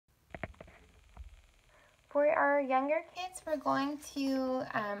For our younger kids, we're going to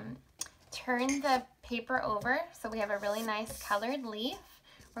turn the paper over so we have a really nice colored leaf.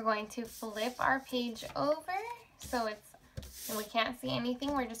 We're going to flip our page over so and we can't see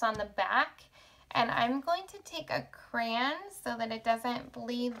anything, we're just on the back. And I'm going to take a crayon so that it doesn't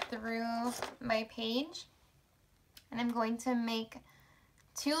bleed through my page. And I'm going to make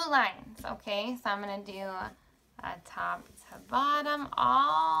 2 lines, okay? So I'm going to do a top to bottom,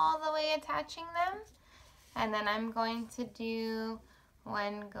 all the way attaching them. And then I'm going to do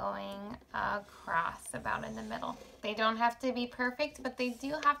one going across about in the middle. They don't have to be perfect, but they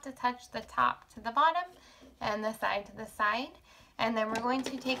do have to touch the top to the bottom and the side to the side. And then we're going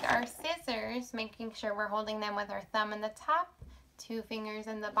to take our scissors, making sure we're holding them with our thumb in the top, 2 fingers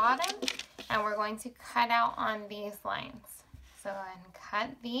in the bottom, and we're going to cut out on these lines. So and cut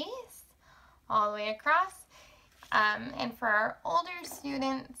these all the way across. And for our older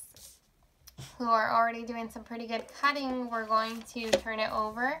students who are already doing some pretty good cutting, we're going to turn it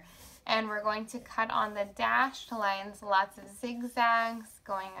over and we're going to cut on the dashed lines, lots of zigzags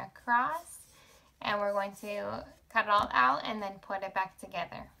going across, and we're going to cut it all out and then put it back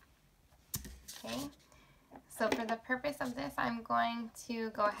together. Okay, so for the purpose of this, I'm going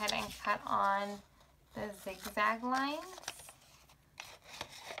to go ahead and cut on the zigzag lines.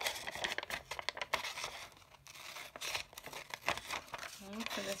 Okay,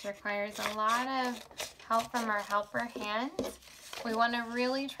 so this requires a lot of help from our helper hands. We want to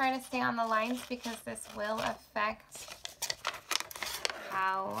really try to stay on the lines because this will affect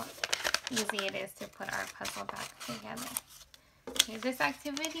how easy it is to put our puzzle back together. Okay, this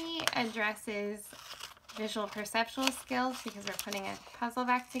activity addresses visual perceptual skills because we're putting a puzzle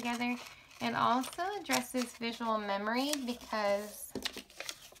back together. It also addresses visual memory because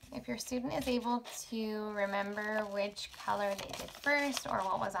if your student is able to remember which color they did first or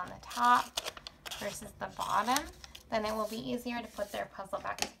what was on the top versus the bottom, then it will be easier to put their puzzle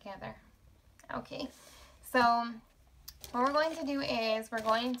back together. Okay, so what we're going to do is we're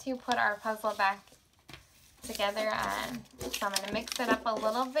going to put our puzzle back together. So I'm going to mix it up a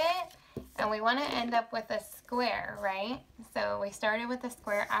little bit, and we want to end up with a square, right? So we started with a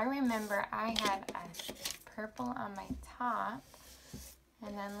square. I remember I had a purple on my top,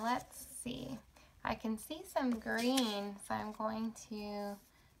 and then let's see. I can see some green, so I'm going to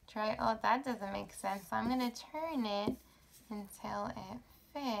try, oh, that doesn't make sense. So I'm going to turn it until it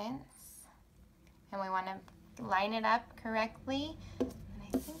fits, and we want to line it up correctly. And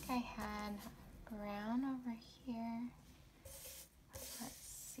I think I had brown over here.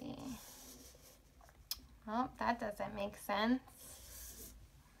 Let's see. Oh, that doesn't make sense.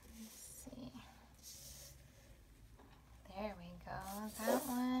 Let's see. There we go. That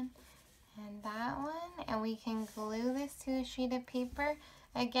one and that one. And we can glue this to a sheet of paper.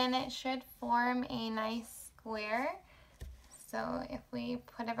 Again, it should form a nice square. So if we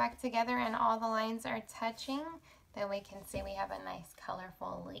put it back together and all the lines are touching, then we can see we have a nice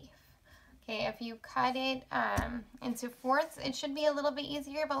colorful leaf. Okay, if you cut it into fourths, it should be a little bit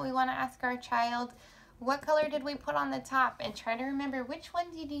easier, but we want to ask our child, what color did we put on the top? And try to remember which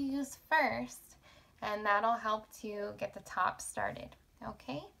one did you use first, and that'll help to get the top started,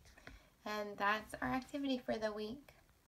 okay? And that's our activity for the week.